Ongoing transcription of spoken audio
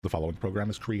The following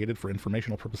program is created for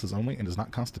informational purposes only and does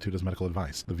not constitute as medical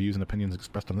advice. The views and opinions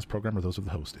expressed on this program are those of the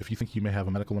host. If you think you may have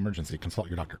a medical emergency, consult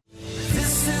your doctor.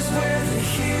 This is where the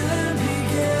healing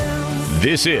begins.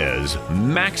 This is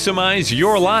Maximize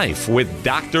Your Life with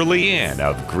Dr. Leanne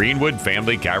of Greenwood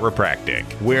Family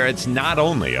Chiropractic, where it's not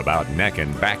only about neck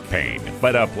and back pain,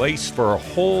 but a place for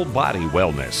whole body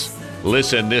wellness.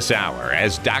 Listen this hour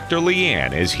as Dr.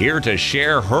 Leanne is here to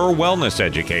share her wellness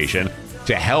education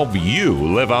to help you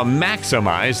live a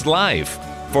maximized life.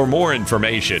 For more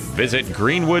information, visit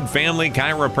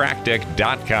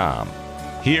greenwoodfamilychiropractic.com.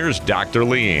 Here's Dr.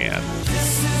 Leanne.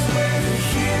 This is where the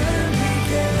healing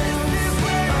begins.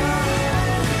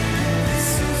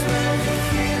 This is where the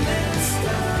healing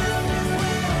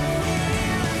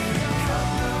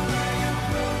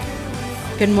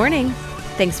starts. Good morning.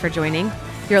 Thanks for joining.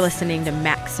 You're listening to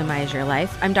Maximize Your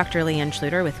Life. I'm Dr. Leanne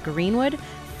Schluter with Greenwood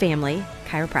Family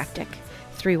Chiropractic.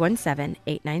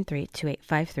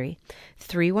 317-893-2853,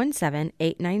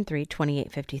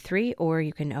 317-893-2853, or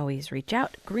you can always reach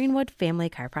out,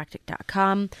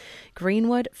 greenwoodfamilychiropractic.com,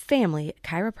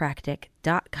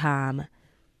 greenwoodfamilychiropractic.com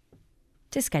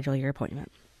to schedule your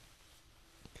appointment.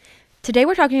 Today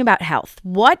we're talking about health.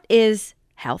 What is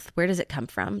health? Where does it come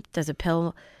from? Does a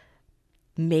pill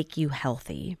make you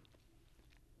healthy?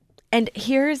 And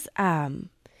here's, when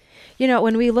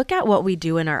we look at what we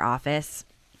do in our office,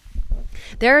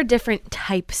 there are different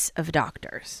types of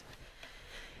doctors.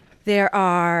 There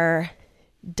are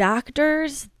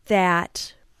doctors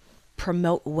that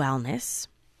promote wellness,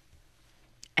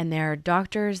 and there are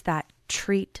doctors that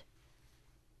treat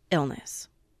illness,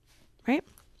 right?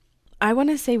 I want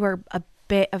to say we're a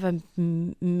bit of a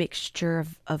mixture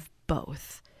of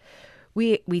both.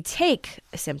 We take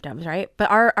symptoms, right? But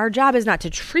our job is not to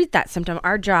treat that symptom.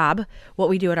 Our job, what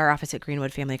we do at our office at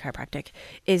Greenwood Family Chiropractic,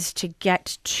 is to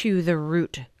get to the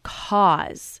root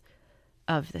cause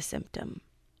of the symptom.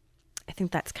 I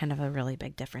think that's kind of a really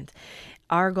big difference.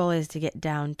 Our goal is to get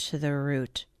down to the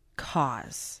root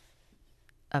cause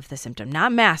of the symptom,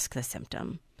 not mask the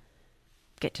symptom.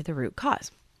 Get to the root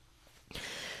cause.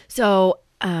 So,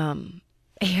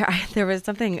 there was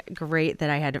something great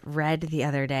that I had read the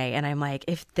other day, and I'm like,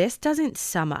 if this doesn't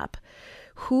sum up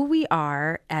who we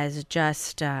are as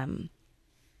just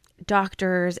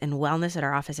doctors and wellness at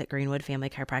our office at Greenwood Family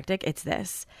Chiropractic, it's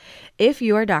this. If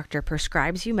your doctor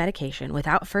prescribes you medication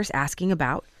without first asking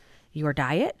about your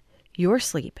diet, your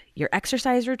sleep, your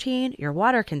exercise routine, your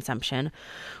water consumption,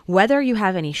 whether you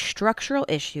have any structural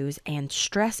issues and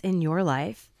stress in your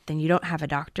life, then you don't have a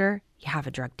doctor, you have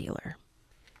a drug dealer.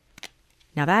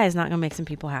 Now that is not going to make some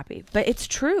people happy, but it's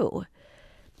true,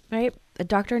 right? A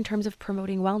doctor in terms of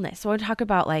promoting wellness. So I want to talk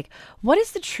about what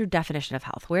is the true definition of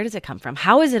health? Where does it come from?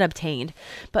 How is it obtained?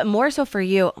 But more so for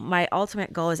you, my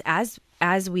ultimate goal is as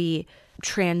we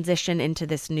transition into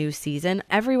this new season,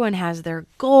 everyone has their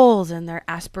goals and their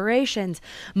aspirations.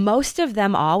 Most of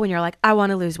them all, when you're like, I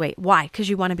want to lose weight. Why? Because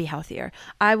you want to be healthier.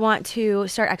 I want to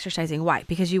start exercising. Why?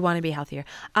 Because you want to be healthier.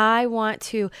 I want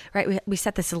to, right? We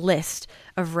set this list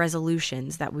of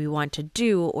resolutions that we want to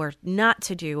do or not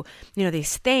to do,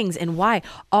 these things. And why?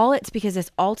 All it's because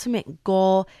this ultimate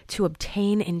goal to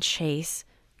obtain and chase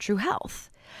true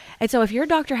health. And so if your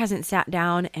doctor hasn't sat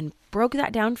down and broke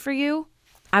that down for you,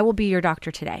 I will be your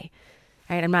doctor today,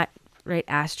 right? I'm not, right,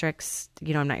 asterisks,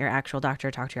 I'm not your actual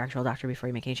doctor. Talk to your actual doctor before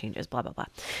you make any changes, blah, blah, blah.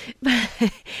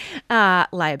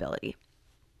 Liability.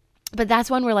 But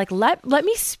that's one where let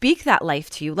me speak that life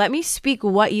to you. Let me speak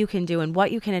what you can do and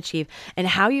what you can achieve and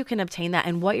how you can obtain that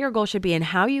and what your goal should be and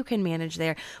how you can manage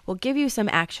there. We'll give you some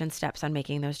action steps on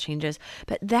making those changes.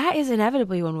 But that is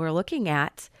inevitably when we're looking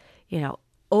at,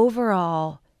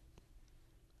 overall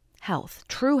health,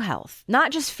 true health,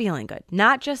 not just feeling good,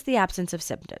 not just the absence of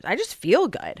symptoms. I just feel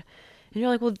good. And you're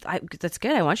like, well, that's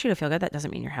good. I want you to feel good. That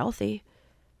doesn't mean you're healthy.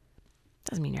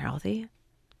 Doesn't mean you're healthy.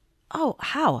 Oh,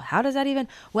 how? How does that even?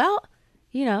 Well,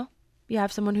 you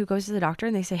have someone who goes to the doctor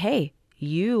and they say, hey,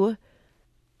 you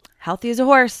healthy as a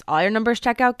horse. All your numbers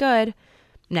check out good.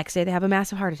 Next day they have a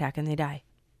massive heart attack and they die.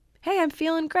 Hey, I'm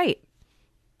feeling great.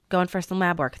 Going for some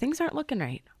lab work. Things aren't looking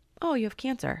right. Oh, you have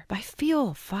cancer. But I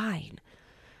feel fine.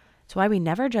 That's why we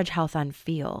never judge health on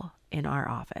feel in our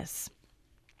office.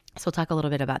 So we'll talk a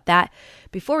little bit about that.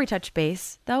 Before we touch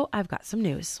base, though, I've got some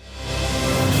news.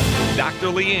 Dr.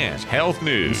 Leanne's Health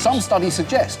News. Some studies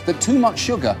suggest that too much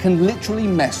sugar can literally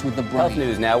mess with the brain. Health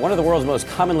news now. One of the world's most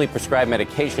commonly prescribed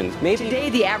medications. Today,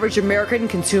 the average American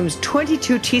consumes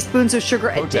 22 teaspoons of sugar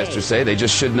a day. Protesters say they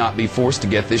just should not be forced to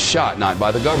get this shot, not by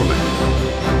the government.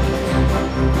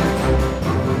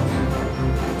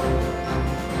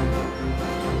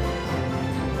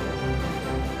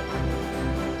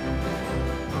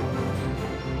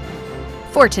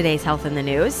 For today's Health in the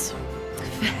News,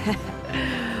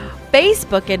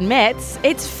 Facebook admits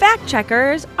its fact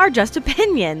checkers are just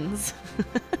opinions.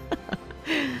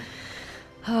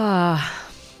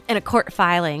 In a court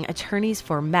filing, attorneys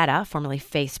for Meta, formerly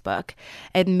Facebook,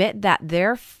 admit that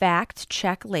their fact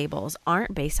check labels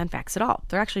aren't based on facts at all.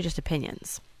 They're actually just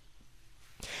opinions.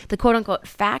 The quote-unquote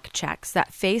fact checks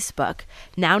that Facebook,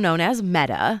 now known as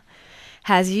Meta,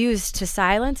 has used to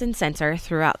silence and censor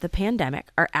throughout the pandemic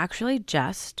are actually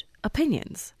just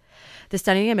opinions. The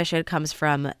stunning admission comes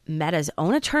from Meta's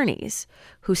own attorneys,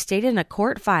 who stated in a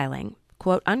court filing,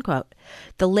 quote unquote,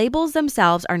 the labels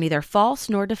themselves are neither false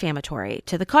nor defamatory.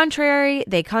 To the contrary,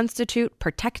 they constitute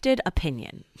protected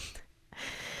opinion.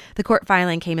 The court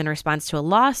filing came in response to a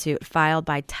lawsuit filed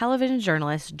by television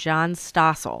journalist John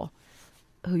Stossel,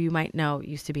 who you might know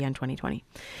used to be on 2020,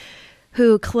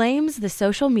 who claims the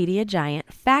social media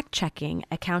giant fact-checking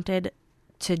accounted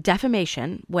to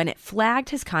defamation when it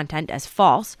flagged his content as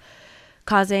false,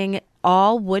 causing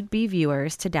all would-be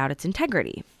viewers to doubt its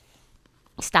integrity.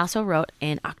 Stossel wrote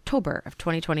in October of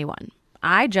 2021,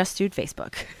 I just sued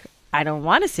Facebook. I don't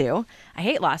want to sue. I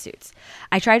hate lawsuits.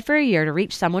 I tried for a year to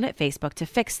reach someone at Facebook to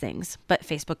fix things, but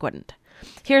Facebook wouldn't.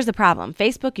 Here's the problem.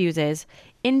 Facebook uses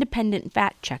independent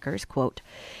fact checkers, quote,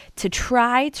 to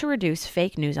try to reduce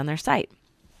fake news on their site.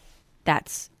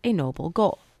 That's a noble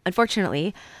goal.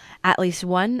 Unfortunately, at least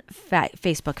one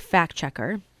Facebook fact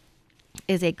checker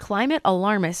is a climate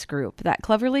alarmist group that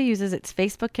cleverly uses its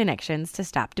Facebook connections to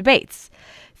stop debates.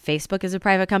 Facebook is a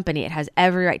private company. It has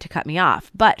every right to cut me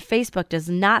off, but Facebook does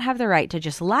not have the right to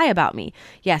just lie about me.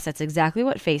 Yes, that's exactly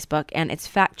what Facebook and its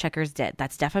fact checkers did.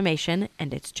 That's defamation,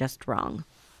 and it's just wrong.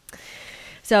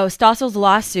 So Stossel's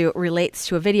lawsuit relates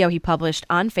to a video he published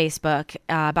on Facebook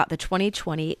about the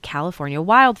 2020 California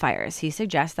wildfires. He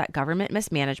suggests that government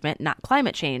mismanagement, not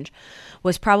climate change,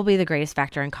 was probably the greatest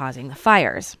factor in causing the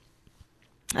fires.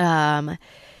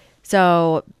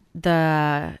 So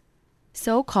the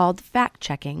so-called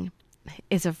fact-checking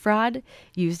is a fraud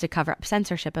used to cover up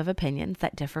censorship of opinions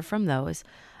that differ from those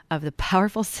of the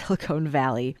powerful Silicon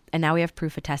Valley. And now we have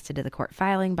proof attested to the court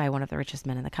filing by one of the richest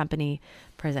men in the company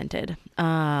presented.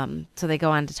 So they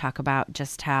go on to talk about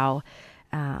just how,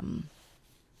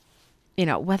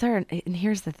 whether, and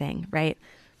here's the thing, right?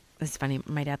 It's funny.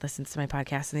 My dad listens to my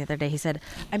podcast, and the other day he said,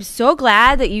 I'm so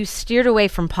glad that you steered away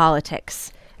from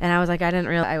politics. And I was like, I didn't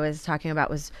realize I was talking about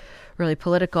was really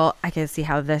political. I can see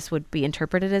how this would be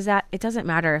interpreted as that. It doesn't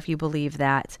matter if you believe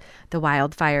that the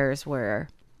wildfires were,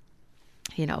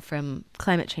 from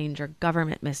climate change or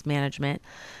government mismanagement.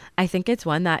 I think it's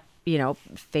one that,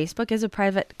 Facebook is a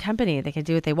private company. They can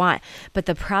do what they want. But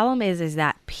the problem is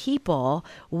that people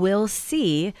will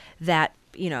see that,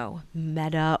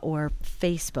 Meta or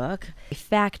Facebook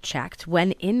fact checked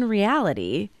when in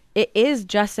reality, it is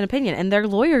just an opinion. And their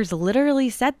lawyers literally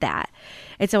said that.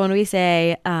 And so when we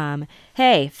say,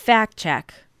 hey, fact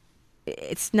check,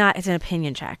 it's an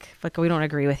opinion check. Like, we don't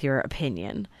agree with your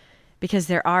opinion. Because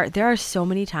there are so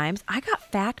many times I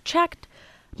got fact checked.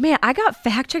 Man, I got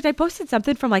fact checked. I posted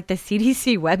something from like the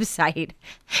CDC website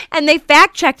and they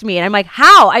fact checked me. And I'm like,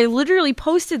 how? I literally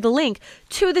posted the link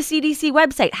to the CDC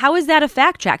website. How is that a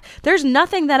fact check? There's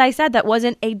nothing that I said that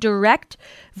wasn't a direct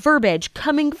verbiage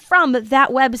coming from that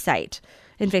website.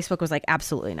 And Facebook was like,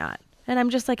 absolutely not. And I'm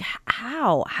just like,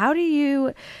 how? How do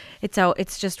you?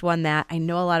 It's just one that I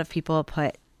know a lot of people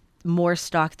put more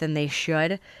stock than they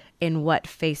should in what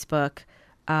Facebook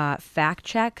fact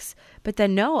checks, but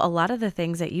then no, a lot of the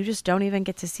things that you just don't even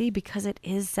get to see because it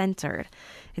is censored.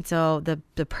 And so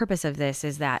the purpose of this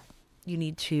is that you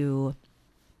need to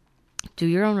do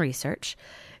your own research.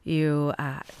 You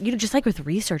just like with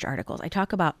research articles, I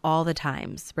talk about all the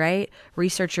times, right?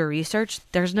 Research your research.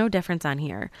 There's no difference on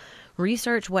here.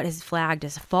 Research what is flagged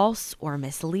as false or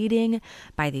misleading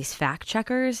by these fact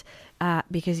checkers,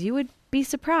 because you would be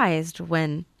surprised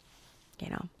when,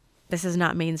 this is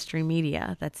not mainstream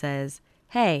media that says,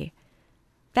 hey,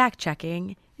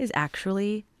 fact-checking is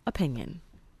actually opinion.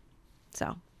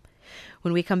 So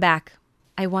when we come back,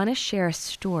 I want to share a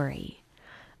story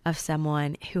of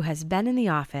someone who has been in the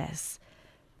office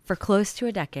for close to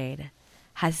a decade,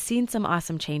 has seen some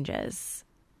awesome changes,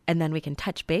 and then we can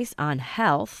touch base on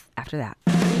health after that.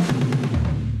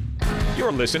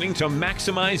 You're listening to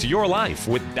Maximize Your Life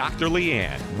with Dr.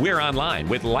 Leanne. We're online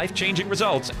with life-changing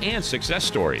results and success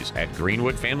stories at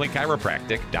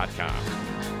greenwoodfamilychiropractic.com.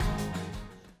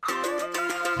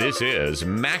 This is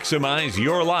Maximize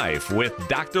Your Life with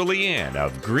Dr. Leanne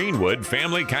of Greenwood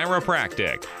Family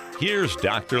Chiropractic. Here's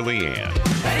Dr. Leanne.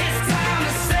 It's time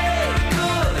to say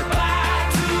goodbye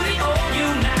to the old you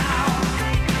now.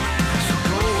 So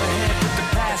go ahead, put the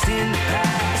past in the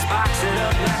past, box it up.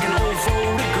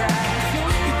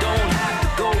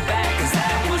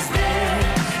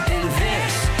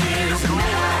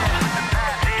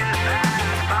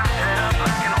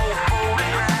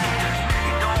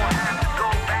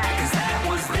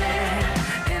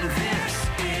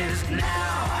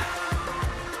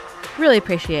 Really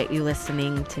appreciate you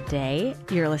listening today.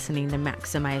 You're listening to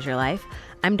Maximize Your Life.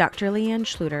 I'm Dr. Leanne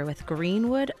Schluter with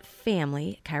Greenwood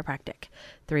Family Chiropractic.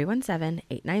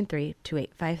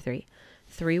 317-893-2853.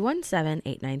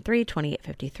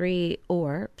 317-893-2853,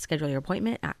 or schedule your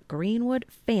appointment at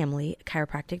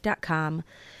greenwoodfamilychiropractic.com.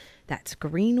 That's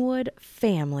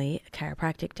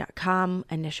greenwoodfamilychiropractic.com.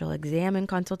 Initial exam and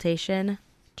consultation,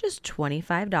 just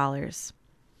 $25.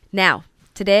 Now,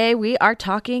 today we are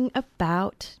talking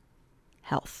about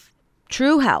health,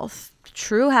 true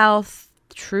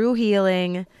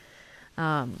healing.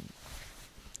 I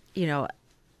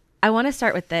want to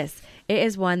start with this. It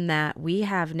is one that we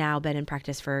have now been in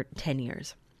practice for 10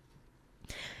 years.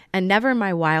 And never in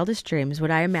my wildest dreams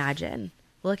would I imagine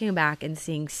looking back and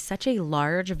seeing such a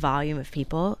large volume of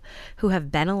people who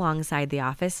have been alongside the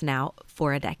office now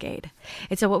for a decade.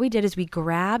 And so what we did is we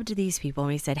grabbed these people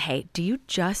and we said, hey, do you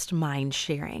just mind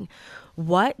sharing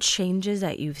what changes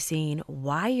that you've seen,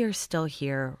 why you're still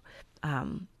here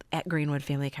at Greenwood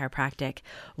Family Chiropractic,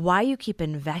 why you keep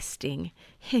investing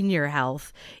in your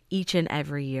health each and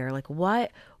every year? Like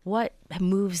what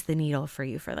moves the needle for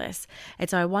you for this? And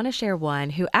so I want to share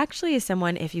one who actually is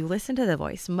someone, if you listen to the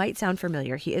voice, might sound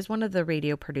familiar. He is one of the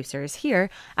radio producers here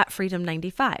at Freedom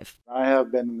 95. I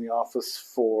have been in the office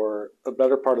for a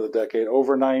better part of the decade,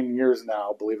 over 9 years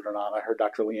now, believe it or not. I heard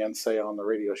Dr. Leanne say on the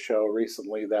radio show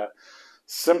recently that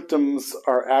symptoms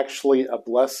are actually a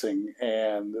blessing,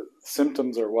 and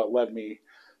symptoms are what led me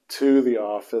to the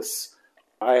office.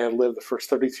 I had lived the first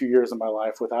 32 years of my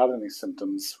life without any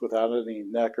symptoms, without any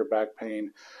neck or back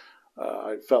pain.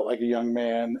 I felt like a young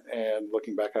man, and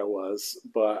looking back, I was.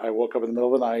 But I woke up in the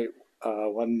middle of the night,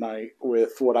 one night,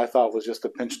 with what I thought was just a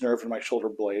pinched nerve in my shoulder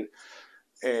blade.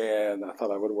 And I thought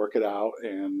I would work it out,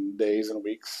 and days and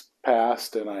weeks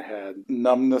passed, and I had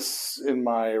numbness in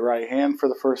my right hand for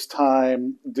the first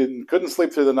time. Couldn't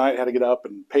sleep through the night, had to get up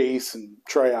and pace and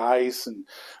try ice and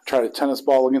try to tennis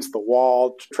ball against the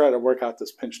wall to try to work out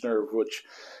this pinched nerve, which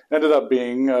ended up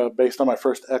being, based on my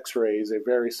first x-rays, a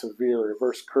very severe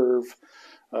reverse curve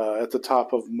at the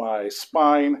top of my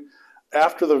spine.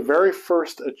 After the very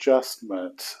first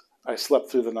adjustment, I slept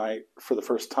through the night for the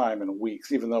first time in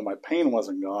weeks, even though my pain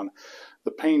wasn't gone.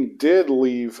 The pain did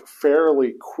leave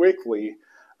fairly quickly,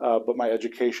 but my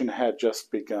education had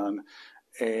just begun.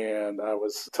 And I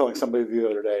was telling somebody the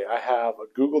other day, I have a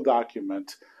Google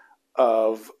document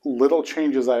of little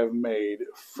changes I have made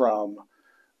from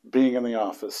being in the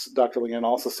office. Dr. Leanne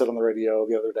also said on the radio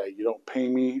the other day, you don't pay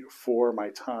me for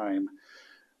my time.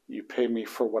 You pay me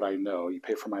for what I know. You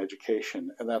pay for my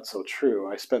education. And that's so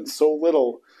true. I spend so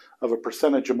little of a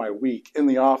percentage of my week in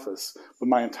the office, but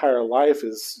my entire life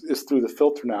is through the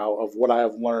filter now of what I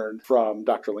have learned from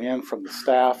Dr. Leanne, from the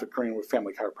staff at Greenwood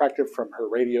Family Chiropractic, from her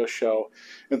radio show.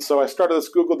 And so I started this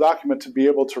Google document to be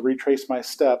able to retrace my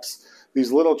steps.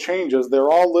 These little changes,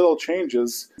 they're all little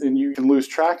changes, and you can lose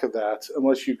track of that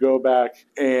unless you go back,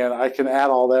 and I can add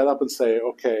all that up and say,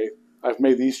 okay, I've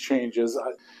made these changes.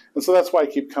 And so that's why I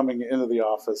keep coming into the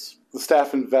office. The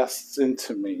staff invests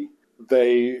into me.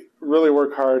 They really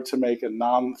work hard to make a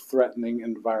non-threatening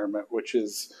environment, which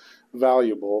is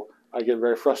valuable. I get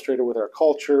very frustrated with our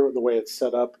culture, the way it's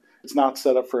set up. It's not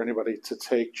set up for anybody to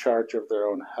take charge of their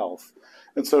own health.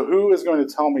 And so who is going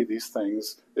to tell me these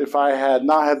things if I had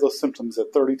not had those symptoms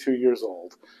at 32 years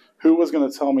old? Who was going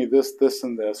to tell me this, this,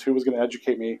 and this? Who was going to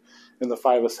educate me in the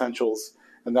 5 essentials?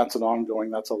 And that's an ongoing,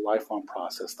 that's a lifelong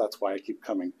process. That's why I keep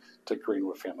coming to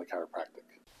Greenwood Family Chiropractic.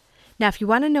 Now, if you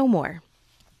want to know more,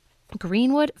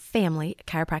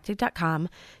 greenwoodfamilychiropractic.com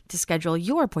to schedule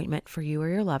your appointment for you or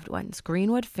your loved ones.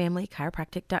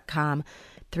 greenwoodfamilychiropractic.com,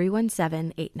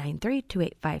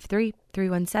 317-893-2853,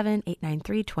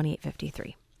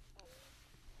 317-893-2853.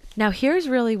 Now, here's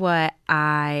really what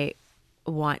I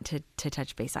want to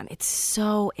touch base on. It's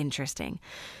so interesting.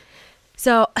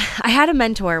 So I had a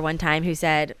mentor one time who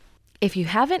said, if you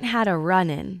haven't had a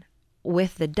run-in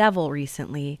with the devil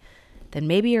recently, then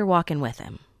maybe you're walking with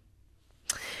him.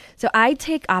 So I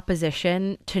take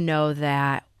opposition to know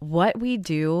that what we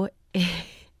do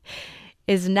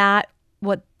is not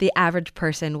what the average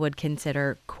person would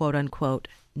consider quote unquote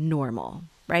normal,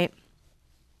 right?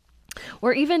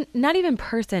 Or even not even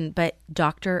person, but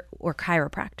doctor or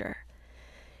chiropractor.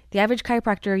 The average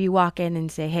chiropractor, you walk in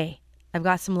and say, hey, I've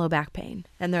got some low back pain.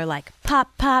 And they're like,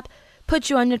 pop, put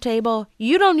you on the table.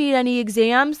 You don't need any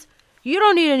exams. You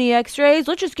don't need any x-rays.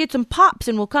 Let's just get some pops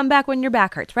and we'll come back when your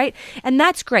back hurts, right? And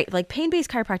that's great. Like pain-based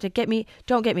chiropractic,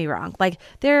 don't get me wrong. Like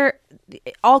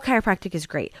all chiropractic is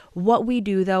great. What we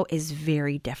do though is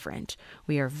very different.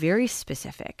 We are very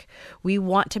specific. We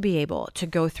want to be able to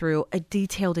go through a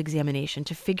detailed examination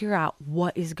to figure out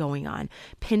what is going on,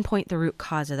 pinpoint the root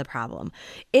cause of the problem.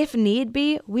 If need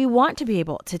be, we want to be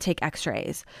able to take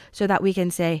x-rays so that we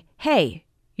can say, hey,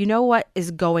 you know what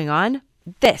is going on?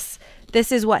 This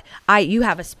is what you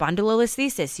have a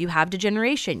spondylolisthesis, you have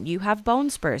degeneration, you have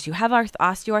bone spurs, you have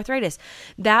osteoarthritis,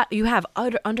 that you have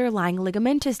underlying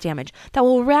ligamentous damage that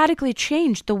will radically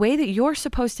change the way that you're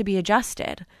supposed to be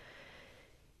adjusted.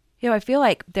 You know, I feel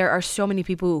like there are so many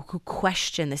people who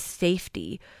question the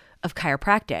safety of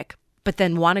chiropractic, but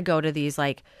then want to go to these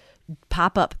like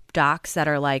pop-up docs that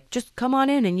are like, just come on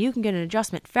in and you can get an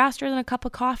adjustment faster than a cup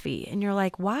of coffee. And you're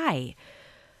like, why?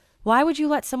 Why would you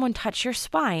let someone touch your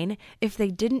spine if they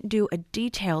didn't do a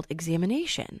detailed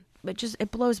examination?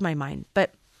 It blows my mind.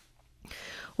 But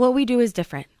what we do is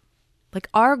different. Like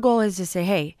our goal is to say,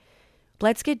 hey,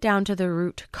 let's get down to the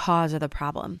root cause of the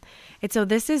problem. And so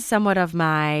this is somewhat of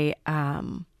my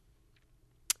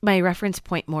my reference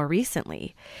point more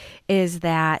recently is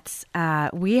that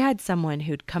we had someone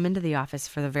who'd come into the office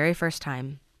for the very first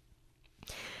time.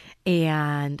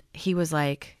 And he was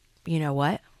like, you know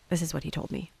what? This is what he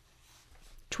told me.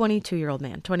 22-year-old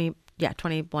man,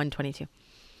 21, 22.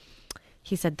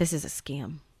 He said, this is a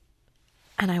scam.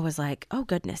 And I was like, oh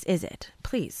goodness, is it?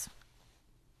 Please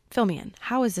fill me in.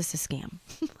 How is this a scam?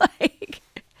 Like,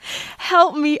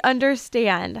 help me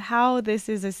understand how this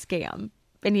is a scam.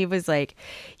 And he was like,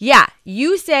 yeah,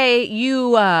 you say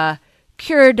you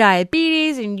cure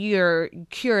diabetes and you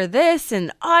cure this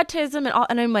and autism and all.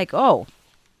 And I'm like, oh,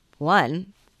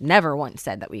 never once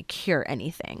said that we cure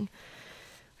anything.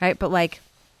 Right. But like,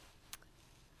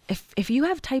 if you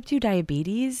have type 2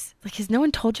 diabetes, like, has no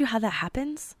one told you how that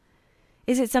happens?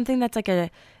 Is it something that's like I'm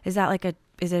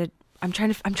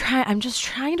just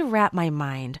trying to wrap my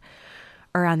mind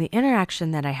around the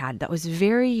interaction that I had that was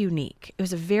very unique. It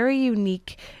was a very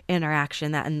unique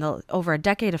interaction that over a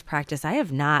decade of practice,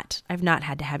 I've not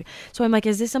had to have. So I'm like,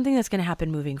 is this something that's going to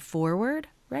happen moving forward?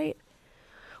 Right.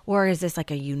 Or is this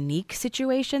like a unique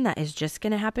situation that is just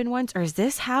going to happen once? Or is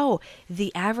this how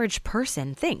the average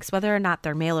person thinks, whether or not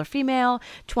they're male or female,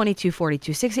 22,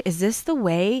 42, 60? Is this the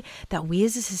way that we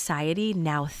as a society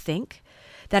now think?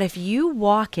 That if you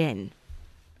walk in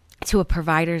to a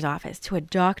provider's office, to a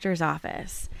doctor's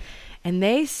office, and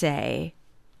they say,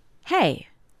 hey,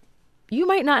 you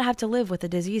might not have to live with a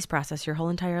disease process your whole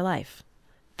entire life.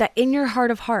 That in your heart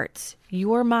of hearts,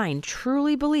 your mind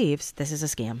truly believes this is a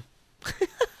scam.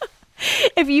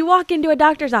 If you walk into a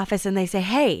doctor's office and they say,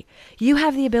 hey, you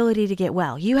have the ability to get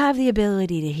well, you have the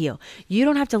ability to heal, you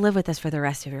don't have to live with this for the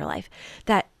rest of your life,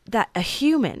 that a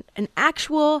human, an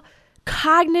actual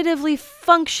cognitively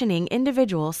functioning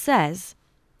individual says,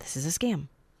 this is a scam.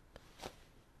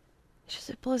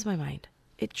 It blows my mind.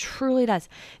 It truly does.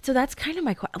 So that's kind of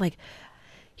my, like,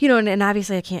 you know, and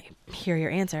obviously I can't hear your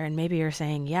answer. And maybe you're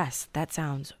saying, yes, that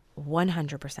sounds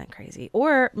 100% crazy.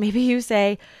 Or maybe you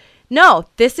say, no,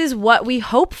 this is what we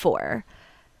hope for.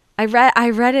 I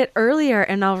read it earlier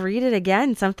and I'll read it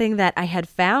again. Something that I had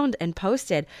found and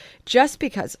posted just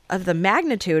because of the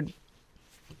magnitude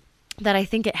that I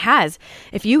think it has.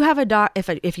 If you have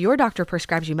if your doctor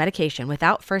prescribes you medication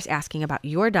without first asking about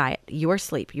your diet, your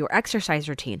sleep, your exercise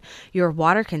routine, your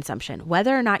water consumption,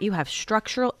 whether or not you have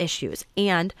structural issues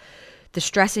and the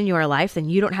stress in your life, then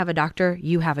you don't have a doctor,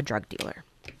 you have a drug dealer.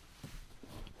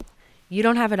 You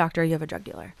don't have a doctor, you have a drug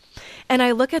dealer. And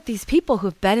I look at these people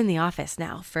who've been in the office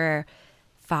now for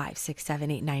 5, 6, 7,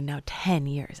 8, 9, now 10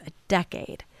 years, a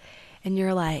decade. And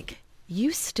you're like,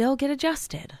 you still get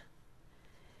adjusted.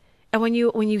 And when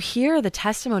you hear the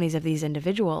testimonies of these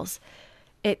individuals,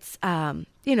 it's,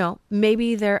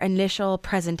 maybe their initial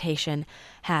presentation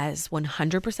has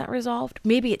 100% resolved.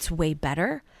 Maybe it's way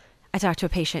better. I talked to a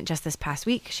patient just this past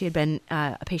week. She had been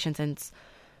a patient since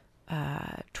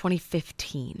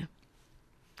 2015.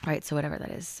 Right. So whatever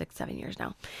that is, 6, 7 years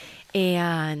now.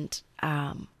 And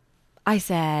I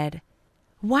said,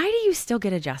 why do you still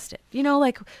get adjusted? You know,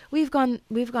 like we've gone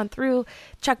through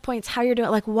checkpoints, how you're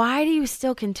doing. Like, why do you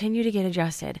still continue to get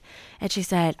adjusted? And she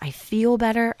said, I feel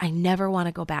better. I never want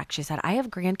to go back. She said, I have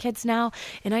grandkids now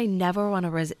and I never want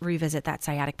to revisit that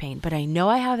sciatic pain, but I know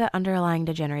I have that underlying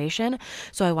degeneration.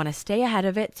 So I want to stay ahead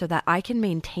of it so that I can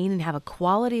maintain and have a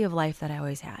quality of life that I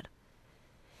always had.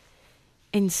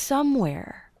 And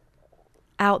somewhere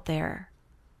out there,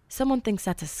 someone thinks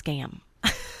that's a scam.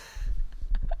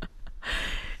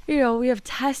 we have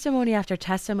testimony after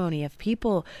testimony of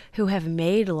people who have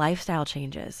made lifestyle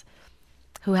changes,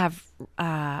 who have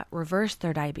reversed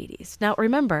their diabetes. Now,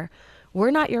 remember,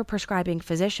 we're not your prescribing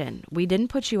physician. We didn't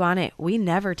put you on it. We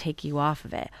never take you off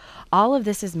of it. All of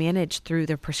this is managed through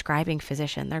the prescribing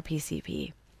physician, their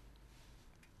PCP.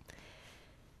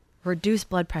 Reduced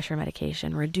blood pressure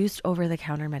medication, reduced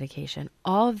over-the-counter medication.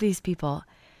 All of these people,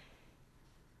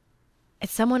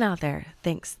 it's someone out there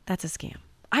thinks that's a scam.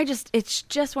 It's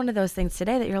just one of those things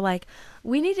today that you're like,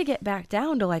 we need to get back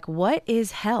down to like, what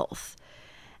is health?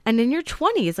 And in your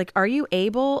 20s, like, are you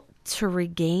able to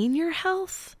regain your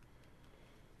health?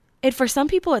 And for some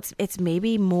people, it's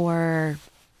maybe more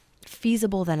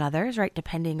feasible than others, right?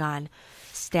 Depending on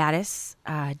status,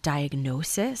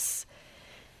 diagnosis.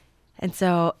 And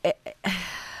so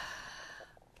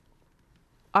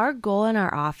our goal in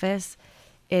our office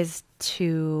is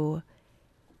to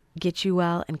get you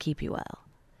well and keep you well.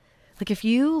 Like if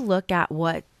you look at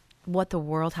what the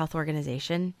World Health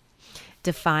Organization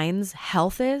defines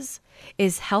health is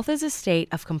health is a state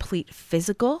of complete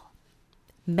physical,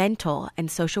 mental,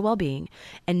 and social well-being,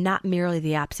 and not merely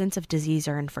the absence of disease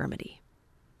or infirmity.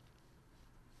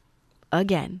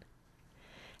 Again,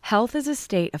 health is a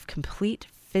state of complete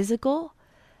physical,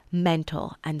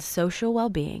 mental, and social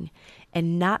well-being,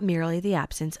 and not merely the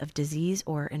absence of disease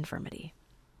or infirmity.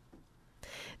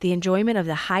 The enjoyment of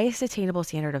the highest attainable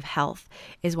standard of health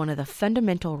is one of the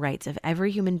fundamental rights of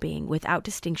every human being without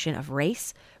distinction of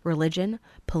race, religion,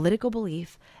 political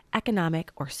belief,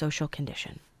 economic, or social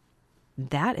condition.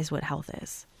 That is what health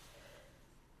is.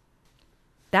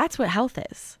 That's what health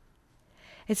is.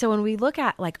 And so when we look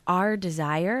at like our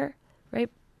desire, right?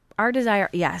 Our desire,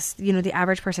 yes, the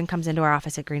average person comes into our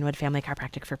office at Greenwood Family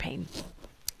Chiropractic for pain.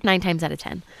 9 times out of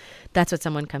 10. That's what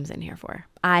someone comes in here for.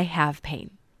 I have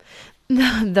pain.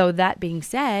 Though that being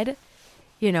said,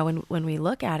 when we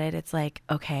look at it, it's like,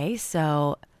 okay,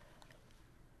 so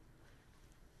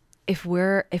if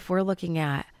we're looking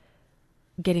at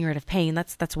getting rid of pain,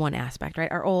 that's one aspect, right?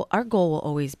 Our goal will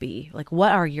always be like,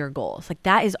 what are your goals? Like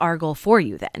that is our goal for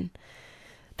you then.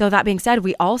 Though that being said,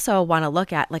 we also want to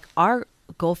look at like our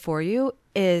goal for you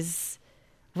is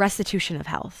restitution of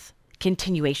health,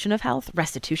 continuation of health,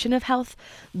 restitution of health.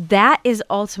 That is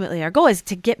ultimately our goal, is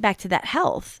to get back to that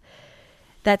health.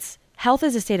 That's health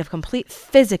is a state of complete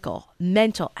physical,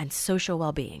 mental, and social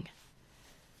well-being.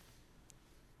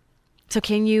 So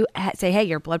can you say, hey,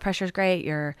 your blood pressure is great,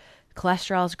 your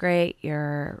cholesterol is great,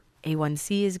 your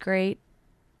A1C is great,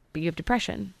 but you have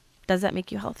depression. Does that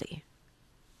make you healthy?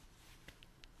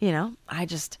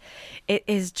 It's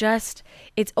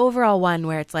overall one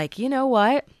where it's like, you know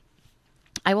what?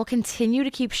 I will continue to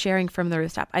keep sharing from the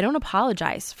rooftop. I don't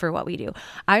apologize for what we do.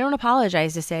 I don't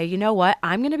apologize to say, you know what?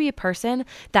 I'm going to be a person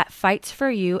that fights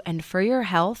for you and for your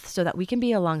health so that we can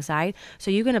be alongside so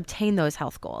you can obtain those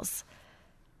health goals.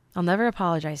 I'll never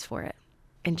apologize for it.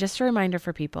 And just a reminder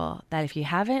for people that if you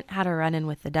haven't had a run-in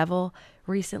with the devil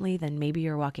recently, then maybe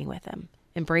you're walking with him.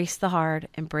 Embrace the hard,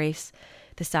 embrace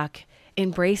the suck,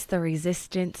 embrace the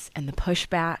resistance and the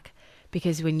pushback.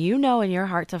 Because when you know in your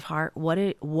hearts of heart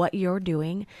what you're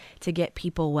doing to get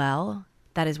people well,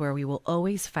 that is where we will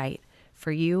always fight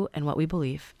for you and what we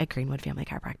believe at Greenwood Family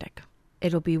Chiropractic.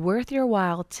 It'll be worth your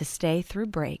while to stay through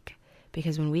break,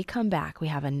 because when we come back, we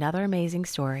have another amazing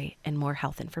story and more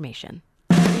health information.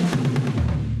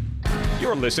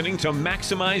 You're listening to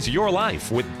Maximize Your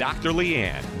Life with Dr.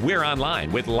 Leanne. We're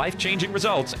online with life-changing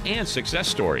results and success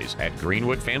stories at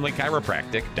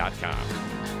greenwoodfamilychiropractic.com.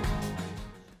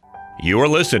 You're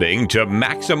listening to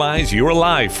Maximize Your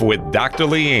Life with Dr.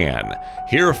 Leanne.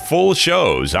 Hear full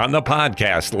shows on the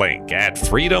podcast link at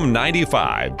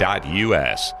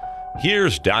freedom95.us.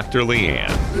 Here's Dr. Leanne.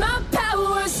 My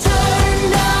power's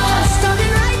turned on.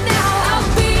 Starting right now,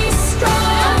 I'll be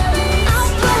strong. I'll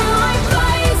burn my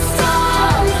lights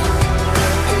on.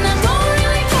 And I don't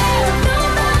really care if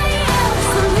nobody else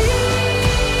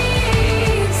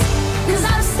believes. 'Cause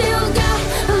I've still got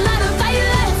a lot of fight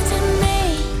left in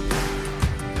me.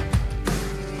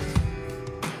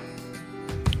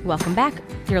 Welcome back.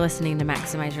 You're listening to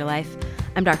Maximize Your Life.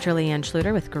 I'm Dr. Leanne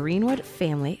Schluter with Greenwood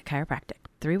Family Chiropractic.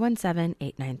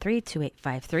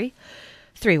 317-893-2853,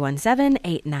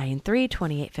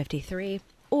 317-893-2853,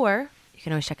 or you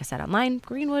can always check us out online,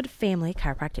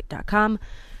 greenwoodfamilychiropractic.com,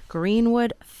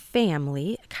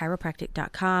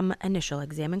 greenwoodfamilychiropractic.com. Initial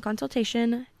exam and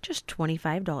consultation, just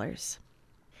 $25.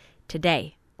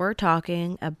 Today, we're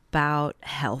talking about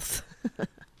health.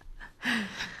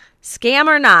 Scam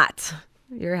or not,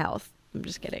 your health. I'm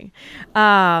just kidding.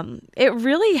 It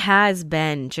really has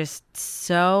been just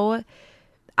so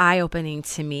eye-opening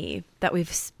to me that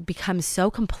we've become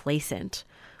so complacent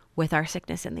with our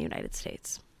sickness in the United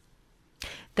States.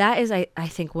 That is, I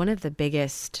think, one of the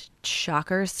biggest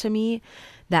shockers to me,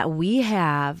 that we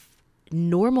have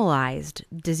normalized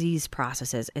disease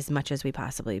processes as much as we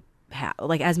possibly have,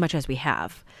 like as much as we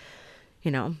have.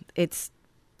 You know, it's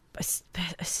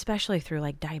especially through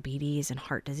like diabetes and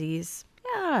heart disease.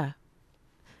 Yeah.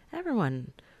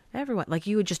 Everyone, like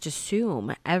you would just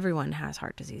assume everyone has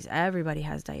heart disease. Everybody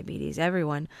has diabetes.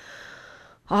 Everyone,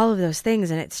 all of those things.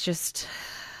 And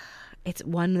it's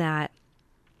one that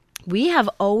we have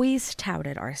always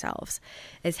touted ourselves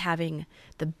as having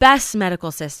the best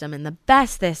medical system and the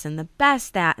best this and the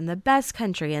best that and the best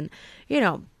country. And, you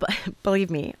know,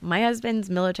 believe me, my husband's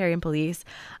military and police.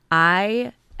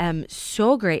 I am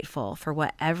so grateful for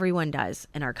what everyone does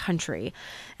in our country.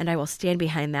 And I will stand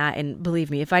behind that. And believe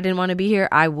me, if I didn't want to be here,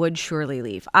 I would surely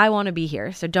leave. I want to be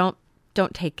here. So don't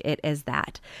take it as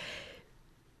that.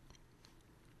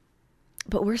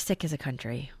 But we're sick as a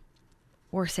country.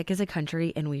 We're sick as a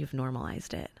country, and we've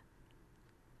normalized it.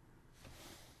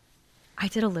 I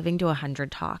did a Living to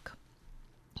 100 talk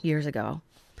years ago.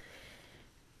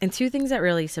 And two things that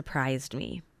really surprised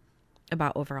me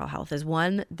about overall health is,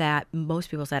 one, that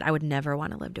most people said I would never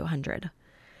want to live to 100.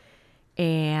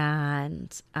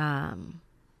 And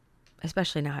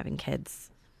especially now having kids,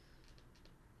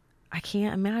 I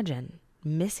can't imagine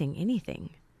missing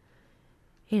anything.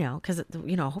 You know, because,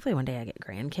 you know, hopefully one day I get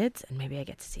grandkids, and maybe I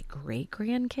get to see great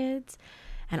grandkids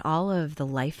and all of the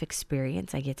life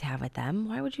experience I get to have with them.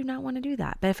 Why would you not want to do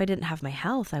that? But if I didn't have my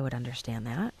health, I would understand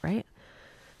that, right?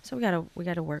 So we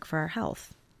gotta work for our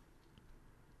health.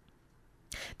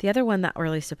 The other one that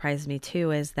really surprised me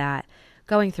too is that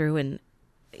going through, and,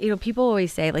 you know, people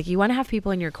always say, like, you want to have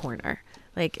people in your corner.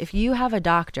 Like, if you have a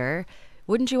doctor,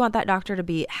 wouldn't you want that doctor to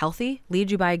be healthy?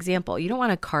 Lead you by example. You don't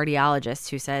want a cardiologist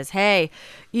who says, hey,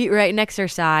 eat right and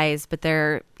exercise, but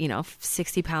they're, you know,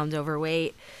 60 pounds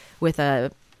overweight with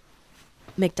a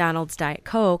McDonald's Diet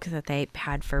Coke that they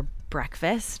had for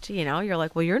breakfast. You know, you're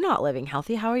like, well, you're not living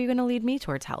healthy. How are you going to lead me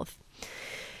towards health?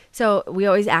 So we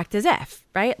always act as if,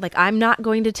 right? Like, I'm not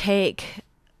going to take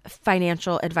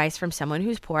financial advice from someone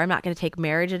who's poor. I'm not going to take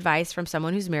marriage advice from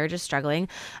someone whose marriage is struggling.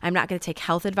 I'm not going to take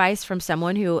health advice from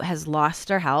someone who has lost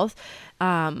their health.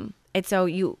 And so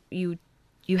you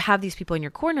have these people in your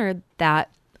corner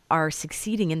that are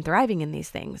succeeding and thriving in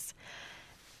these things.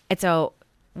 And so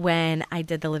when I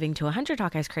did the Living to 100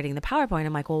 talk, I was creating the PowerPoint.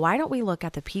 I'm like, well, why don't we look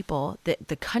at the people, the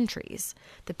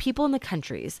people in the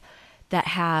countries that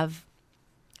have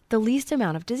the least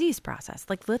amount of disease process?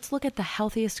 Like, let's look at the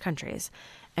healthiest countries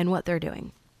and what they're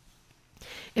doing.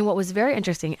 And what was very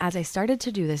interesting as I started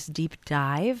to do this deep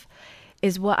dive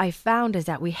is what I found is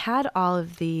that we had all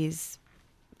of these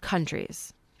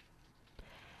countries.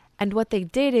 And what they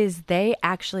did is they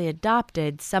actually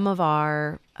adopted some of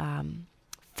our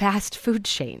fast food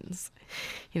chains.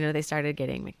 You know, they started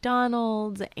getting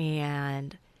McDonald's,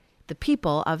 and the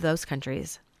people of those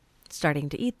countries starting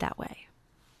to eat that way.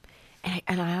 And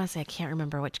I honestly, I can't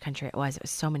remember which country it was. It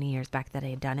was so many years back that I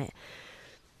had done it.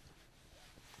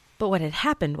 But what had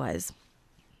happened was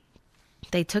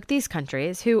they took these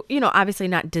countries who, you know, obviously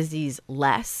not disease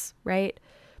less, right?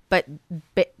 But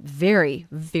very,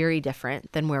 very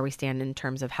different than where we stand in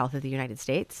terms of health of the United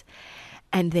States.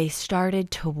 And they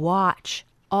started to watch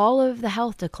all of the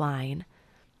health decline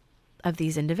of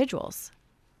these individuals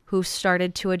who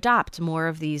started to adopt more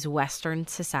of these Western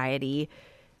society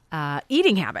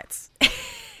eating habits.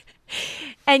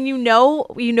 And you know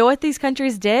what these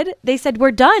countries did? They said, we're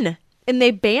done. And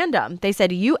they banned them. They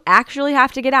said, you actually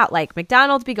have to get out. Like,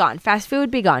 McDonald's be gone. Fast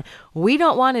food be gone. We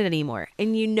don't want it anymore.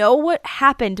 And you know what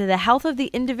happened to the health of the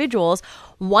individuals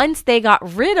once they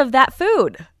got rid of that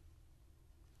food?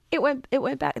 It went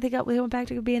back. They went back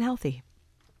to being healthy.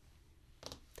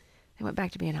 They went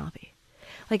back to being healthy.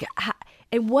 Like,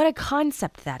 and what a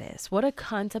concept that is. What a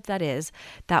concept that is,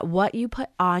 that what you put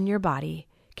on your body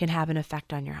can have an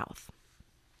effect on your health.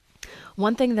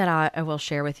 One thing that I will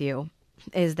share with you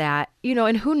is that, you know,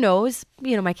 and who knows,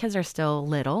 you know, my kids are still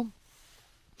little.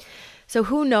 So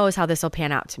who knows how this will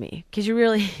pan out to me? Because you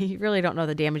really don't know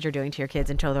the damage you're doing to your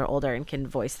kids until they're older and can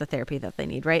voice the therapy that they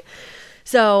need, right?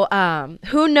 So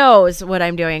who knows what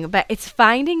I'm doing? But it's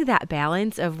finding that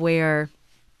balance of where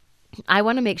I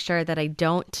want to make sure that I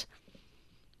don't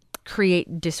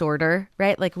create disorder,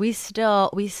 right? Like, we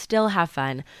still have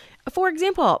fun. For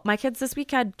example, my kids this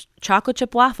week had chocolate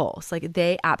chip waffles. Like,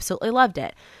 they absolutely loved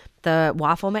it. The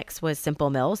waffle mix was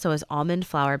Simple Mills, so it was almond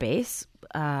flour base.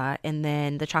 And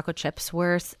then the chocolate chips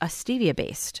were a stevia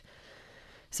based.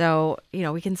 So, you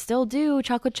know, we can still do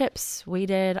chocolate chips. We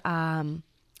did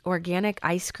organic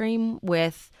ice cream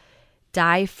with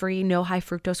dye-free, no high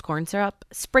fructose corn syrup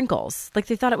sprinkles. Like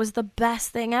they thought it was the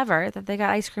best thing ever that they got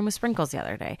ice cream with sprinkles the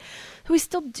other day. We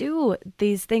still do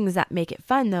these things that make it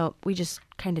fun, though. We just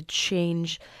kind of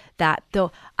change that.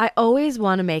 Though I always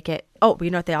want to make it. Oh, you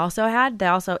know what they also had? They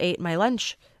also ate my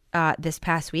lunch this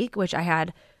past week, which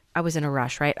I was in a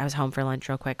rush, right? I was home for lunch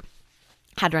real quick.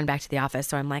 Had to run back to the office.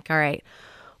 So I'm like, all right,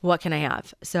 what can I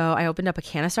have? So I opened up a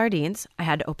can of sardines. I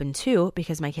had to open 2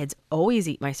 because my kids always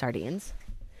eat my sardines.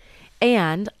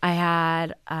 And I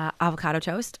had avocado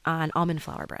toast on almond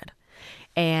flour bread.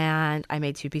 And I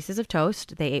made 2 pieces of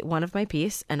toast. They ate 1 of my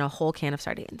piece and a whole can of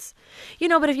sardines.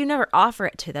 But if you never offer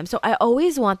it to them. So I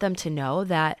always want them to know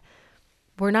that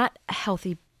we're not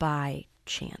healthy by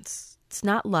chance. It's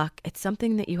not luck. It's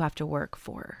something that you have to work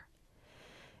for.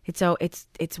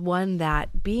 It's one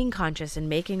that being conscious and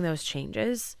making those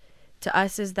changes to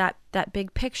us is that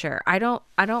big picture. I don't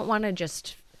want to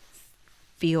just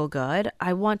feel good.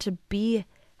 I want to be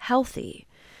healthy.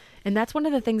 And that's one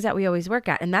of the things that we always work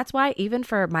at. And that's why even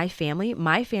for my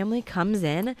family comes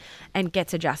in and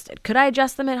gets adjusted. Could I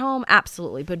adjust them at home?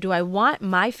 Absolutely. But do I want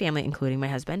my family, including my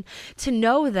husband, to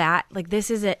know that like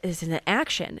this is an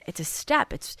action. It's a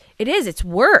step. It's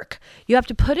work. You have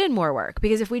to put in more work,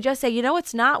 because if we just say,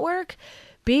 it's not work,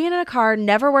 being in a car,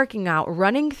 never working out,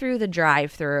 running through the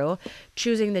drive-through,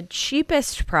 choosing the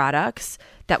cheapest products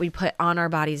that we put on our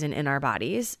bodies and in our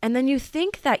bodies, and then you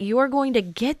think that you are going to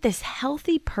get this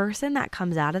healthy person that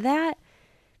comes out of that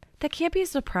can't be a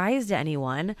surprise to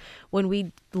anyone when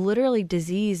we literally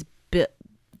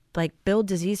build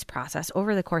disease process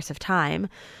over the course of time,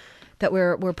 that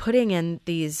we're putting in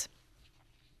these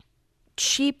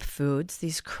cheap foods,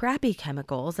 these crappy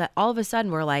chemicals, that all of a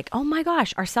sudden we're like, oh my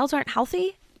gosh, our cells aren't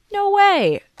healthy? No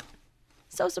way.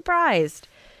 So surprised.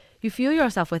 You fuel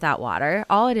yourself without water.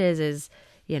 All it is,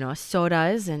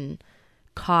 sodas and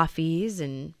coffees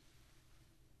and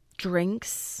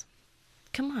drinks.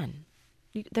 Come on.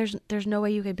 There's no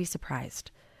way you could be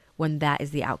surprised when that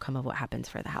is the outcome of what happens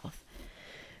for the health.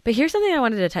 But here's something I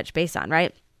wanted to touch base on,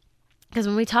 right? Because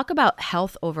when we talk about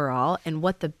health overall and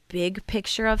what the big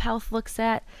picture of health looks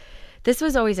at, this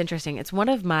was always interesting. It's one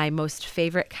of my most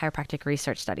favorite chiropractic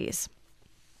research studies.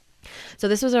 So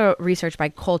this was a research by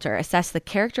Coulter, assessed the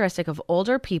characteristic of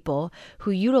older people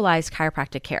who utilize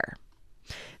chiropractic care.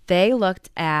 They looked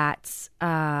at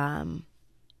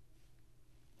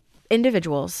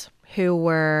individuals who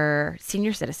were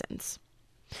senior citizens,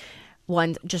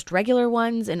 ones just regular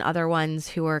ones, and other ones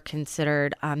who were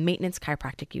considered maintenance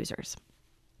chiropractic users.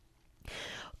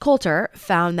 Coulter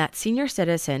found that senior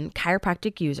citizen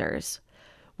chiropractic users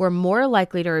were more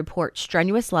likely to report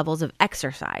strenuous levels of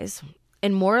exercise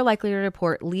and more likely to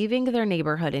report leaving their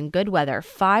neighborhood in good weather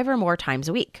 5 or more times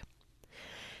a week.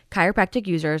 Chiropractic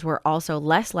users were also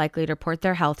less likely to report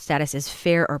their health status as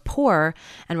fair or poor,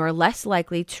 and were less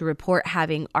likely to report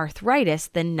having arthritis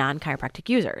than non-chiropractic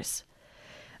users.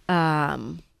 A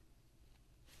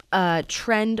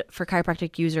trend for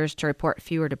chiropractic users to report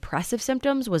fewer depressive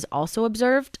symptoms was also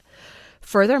observed.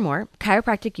 Furthermore,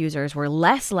 chiropractic users were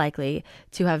less likely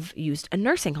to have used a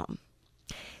nursing home.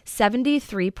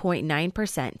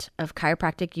 73.9% of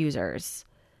chiropractic users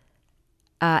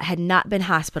had not been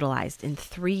hospitalized in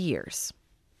 3 years.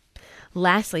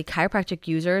 Lastly, chiropractic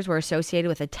users were associated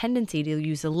with a tendency to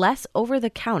use less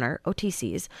over-the-counter,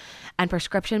 OTCs, and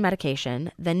prescription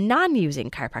medication than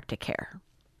non-using chiropractic care.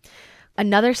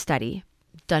 Another study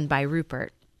done by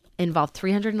Rupert involved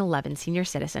 311 senior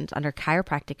citizens under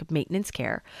chiropractic maintenance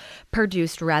care,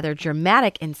 produced rather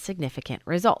dramatic and significant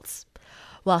results.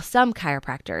 While some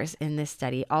chiropractors in this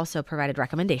study also provided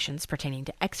recommendations pertaining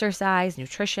to exercise,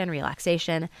 nutrition,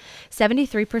 relaxation,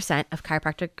 73% of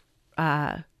chiropractic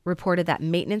reported that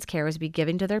maintenance care was being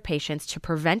given to their patients to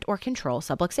prevent or control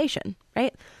subluxation,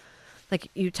 right? Like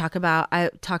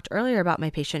I talked earlier about my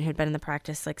patient who'd been in the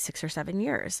practice like 6 or 7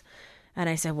 years. And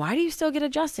I said, why do you still get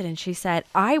adjusted? And she said,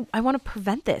 I want to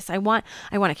prevent this. I want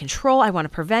to control. I want to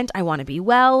prevent. I want to be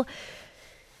well.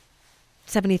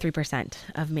 73%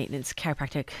 of maintenance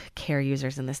chiropractic care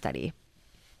users in the study.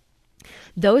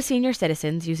 Those senior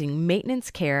citizens using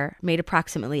maintenance care made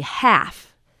approximately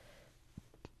half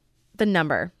the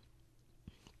number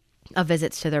of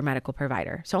visits to their medical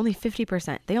provider. So only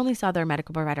 50%. They only saw their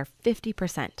medical provider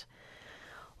 50%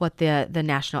 what the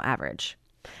national average.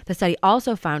 The study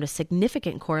also found a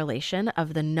significant correlation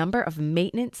of the number of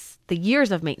the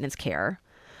years of maintenance care.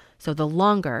 So the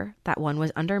longer that one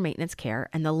was under maintenance care,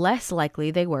 and the less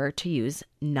likely they were to use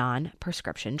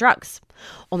non-prescription drugs.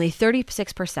 Only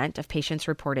 36% of patients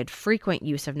reported frequent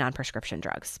use of non-prescription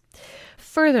drugs.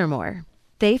 Furthermore,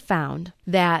 they found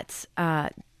that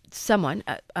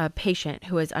a patient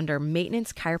who is under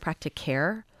maintenance chiropractic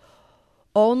care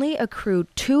only accrued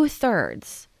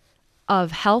 2/3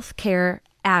 of healthcare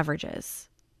averages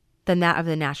than that of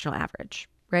the national average,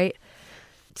 right?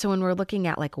 So when we're looking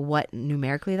at like what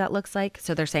numerically that looks like,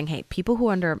 so they're saying, hey, people who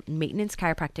are under maintenance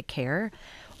chiropractic care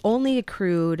only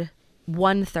accrued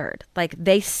 1/3, like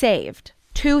they saved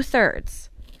 2/3.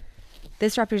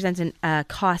 This represents a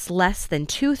cost less than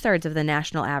 2/3 of the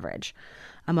national average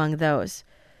among those.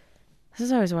 This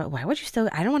is always, why would you still,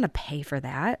 I don't want to pay for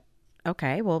that.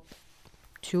 Okay, well,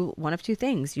 one of two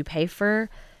things. You pay for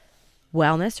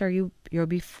wellness or you'll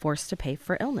be forced to pay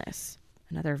for illness.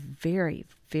 Another very,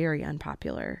 very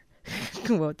unpopular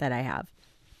quote that I have.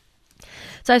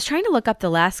 So I was trying to look up the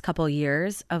last couple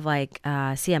years of like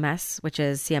CMS,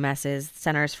 CMS is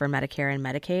Centers for Medicare and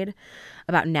Medicaid,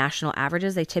 about national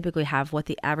averages. They typically have what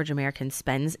the average American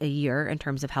spends a year in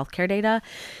terms of healthcare data.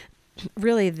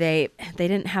 Really, they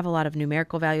didn't have a lot of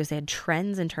numerical values. They had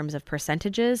trends in terms of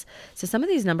percentages. So some of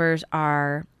these numbers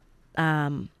are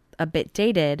a bit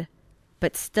dated,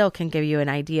 but still can give you an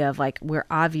idea of like we're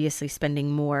obviously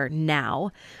spending more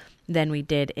now than we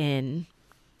did in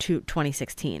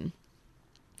 2016.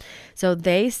 So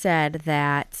they said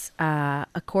that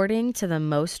according to the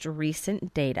most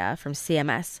recent data from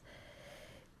CMS,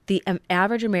 the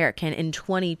average American in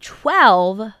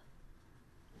 2012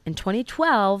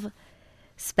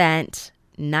 spent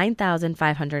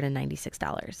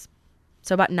 $9,596.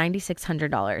 So about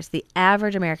 $9,600. The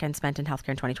average American spent in healthcare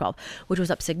in 2012, which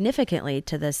was up significantly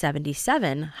to the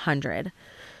 $7,700.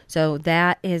 So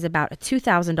that is about a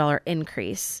 $2,000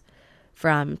 increase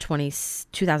from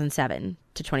 2007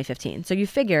 to 2015. So you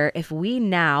figure if we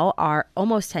now are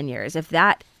almost 10 years, if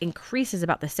that increase is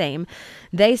about the same,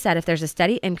 they said if there's a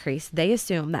steady increase, they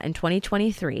assume that in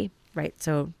 2023, right?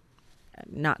 So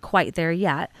not quite there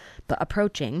yet, but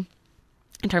approaching.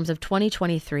 In terms of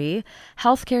 2023,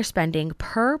 healthcare spending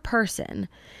per person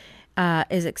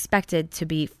is expected to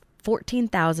be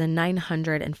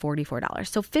 $14,944.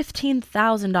 So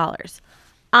 $15,000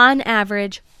 on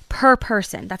average per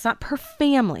person. That's not per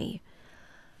family.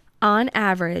 On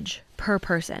average per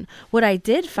person. What I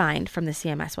did find from the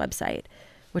CMS website,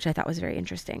 which I thought was very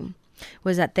interesting,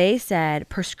 was that they said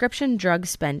prescription drug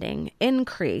spending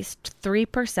increased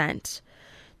 3%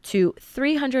 to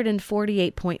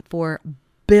 $348.4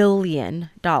 billion in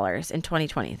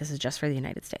 2020. This is just for the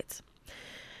United States.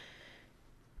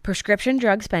 Prescription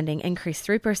drug spending increased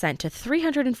 3% to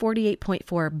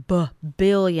 $348.4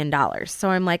 billion. So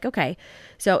I'm like, okay,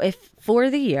 so if for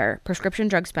the year prescription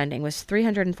drug spending was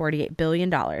 $348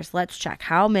 billion, let's check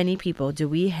how many people do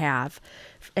we have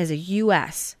as a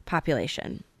U.S.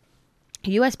 population.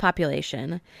 U.S.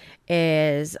 population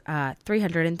is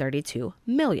 332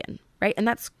 million, right? And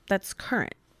that's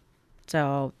current.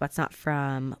 So that's not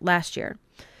from last year.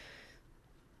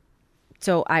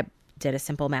 So I did a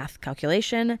simple math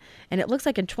calculation, and it looks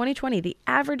like in 2020, the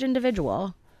average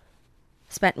individual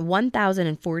spent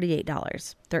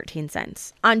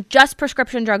 $1,048.13 on just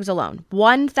prescription drugs alone.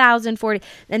 $1,040,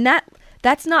 and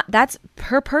that's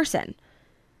per person.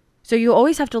 So you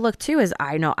always have to look too, as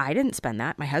I know I didn't spend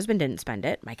that. My husband didn't spend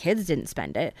it. My kids didn't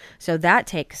spend it. So that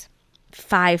takes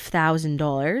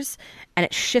 $5,000 and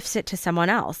it shifts it to someone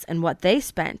else and what they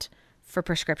spent for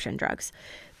prescription drugs.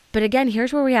 But again,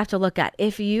 here's where we have to look at.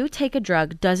 If you take a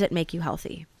drug, does it make you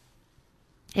healthy?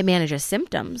 It manages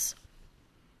symptoms,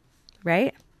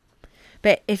 right?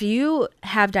 But if you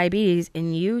have diabetes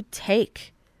and you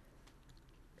take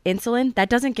insulin, that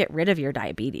doesn't get rid of your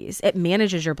diabetes. It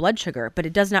manages your blood sugar, but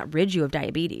it does not rid you of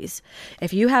diabetes.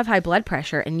 If you have high blood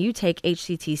pressure and you take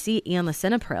HCTC and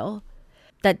lisinopril,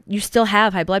 that you still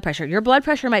have high blood pressure. Your blood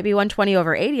pressure might be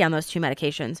 120/80 on those two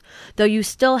medications, though you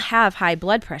still have high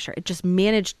blood pressure. It just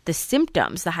managed the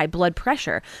symptoms, the high blood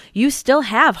pressure. You still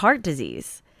have heart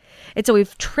disease. And so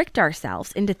we've tricked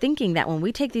ourselves into thinking that when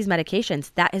we take these medications,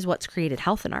 that is what's created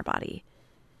health in our body.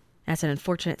 That's an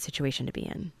unfortunate situation to be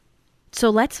in. So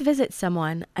let's visit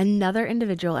another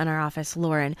individual in our office,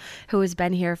 Lauren, who has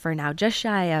been here for now just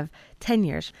shy of 10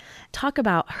 years, talk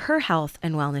about her health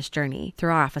and wellness journey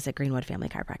through our office at Greenwood Family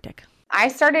Chiropractic. I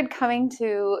started coming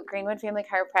to Greenwood Family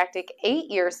Chiropractic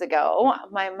 8 years ago.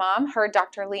 My mom heard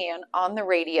Dr. Leanne on the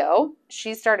radio.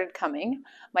 She started coming.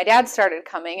 My dad started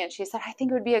coming, and she said, I think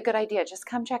it would be a good idea. Just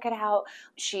come check it out.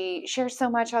 She shares so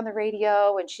much on the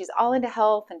radio, and she's all into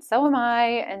health, and so am I.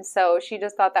 And so she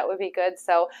just thought that would be good.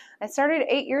 So I started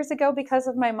 8 years ago because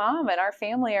of my mom, and our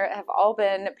family have all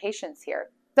been patients here.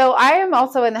 So I am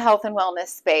also in the health and wellness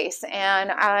space,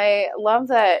 and I love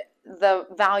that the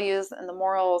values and the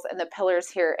morals and the pillars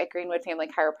here at Greenwood Family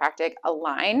Chiropractic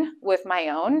align with my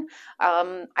own.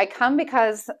 I come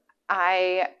because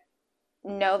I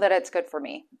know that it's good for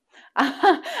me.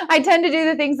 I tend to do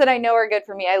the things that I know are good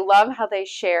for me. I love how they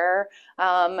share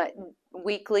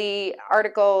weekly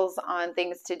articles on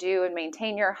things to do and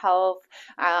maintain your health,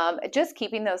 just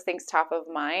keeping those things top of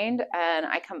mind. And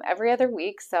I come every other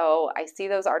week, so I see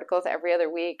those articles every other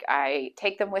week. I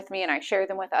take them with me and I share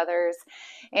them with others.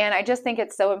 And I just think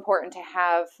it's so important to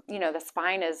have, the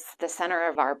spine is the center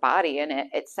of our body, and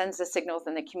it sends the signals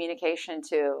and the communication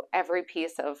to every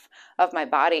piece of my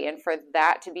body. And for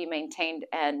that to be maintained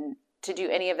and to do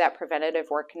any of that preventative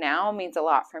work now means a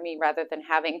lot for me, rather than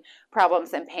having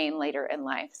problems and pain later in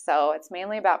life. So it's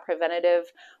mainly about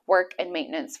preventative work and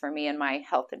maintenance for me in my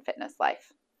health and fitness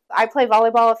life. I play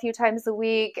volleyball a few times a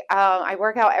week. I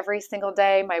work out every single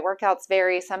day. My workouts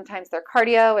vary. Sometimes they're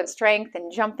cardio and strength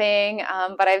and jumping,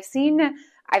 but I've seen that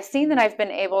I've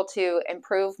been able to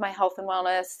improve my health and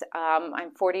wellness.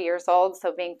 I'm 40 years old,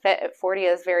 so being fit at 40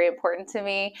 is very important to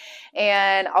me.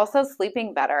 And also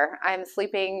sleeping better. I'm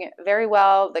sleeping very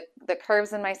well. The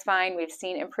curves in my spine, we've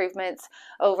seen improvements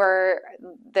over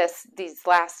these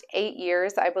last 8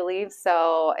 years, I believe.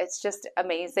 So it's just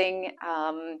amazing.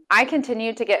 I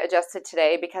continue to get adjusted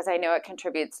today because I know it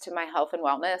contributes to my health and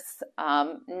wellness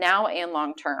now and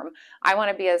long term. I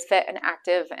want to be as fit and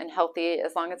active and healthy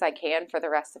as long as I can for the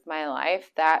rest of my life.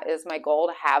 That is my goal,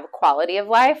 to have quality of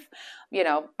life.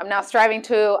 I'm not striving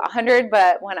to 100,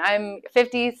 but when I'm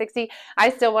 50, 60, I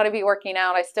still want to be working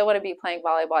out. I still want to be playing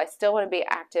volleyball. I still want to be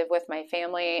active with my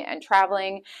family and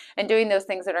traveling and doing those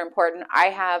things that are important. I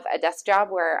have a desk job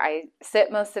where I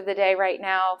sit most of the day right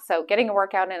now. So getting a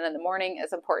workout in the morning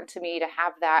is important to me, to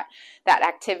have that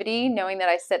activity, knowing that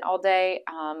I sit all day,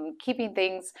 keeping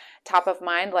things top of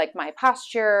mind, like my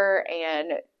posture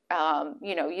and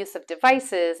use of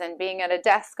devices and being at a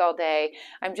desk all day.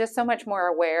 I'm just so much more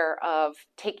aware of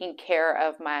taking care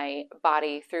of my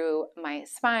body through my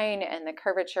spine and the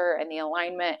curvature and the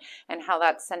alignment, and how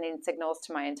that's sending signals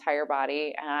to my entire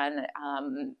body and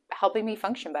helping me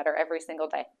function better every single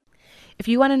day. If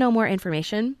you want to know more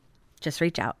information, just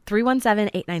reach out.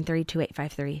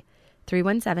 317-893-2853.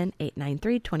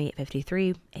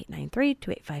 317-893-2853,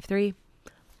 893-2853,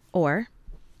 or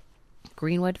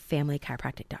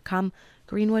greenwoodfamilychiropractic.com,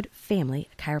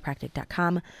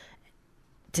 greenwoodfamilychiropractic.com,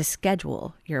 to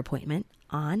schedule your appointment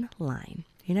online.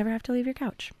 You never have to leave your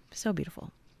couch. So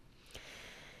beautiful.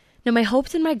 Now, my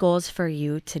hopes and my goals for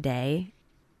you today,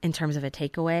 in terms of a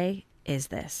takeaway, is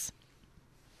this.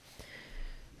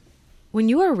 When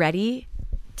you are ready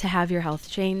to have your health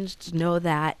changed, know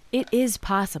that it is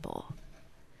possible.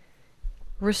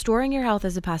 Restoring your health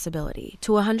is a possibility.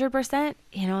 To 100%,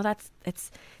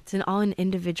 it's an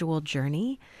individual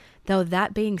journey. Though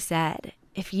that being said,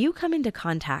 if you come into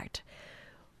contact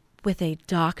with a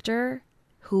doctor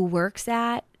who works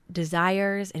at,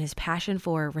 desires, and is passion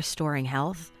for restoring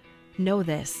health, know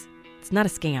this: it's not a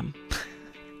scam.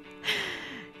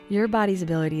 Your body's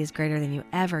ability is greater than you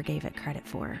ever gave it credit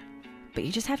for. But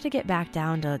you just have to get back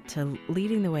down to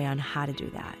leading the way on how to do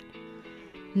that.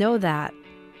 Know that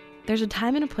there's a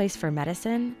time and a place for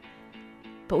medicine,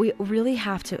 but we really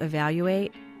have to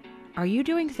evaluate, are you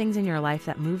doing things in your life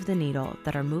that move the needle,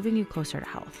 that are moving you closer to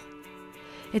health?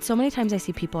 It's so many times I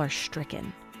see people are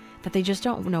stricken, that they just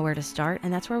don't know where to start,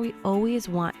 and that's where we always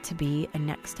want to be a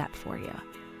next step for you.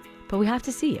 But we have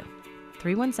to see you.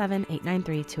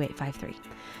 317-893-2853.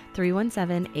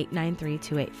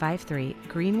 317-893-2853,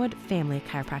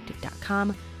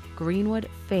 greenwoodfamilychiropractic.com,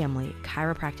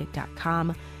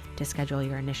 greenwoodfamilychiropractic.com, to schedule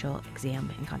your initial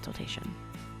exam and consultation.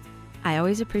 I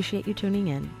always appreciate you tuning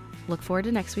in. Look forward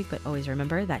to next week, but always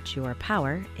remember that your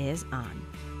power is on.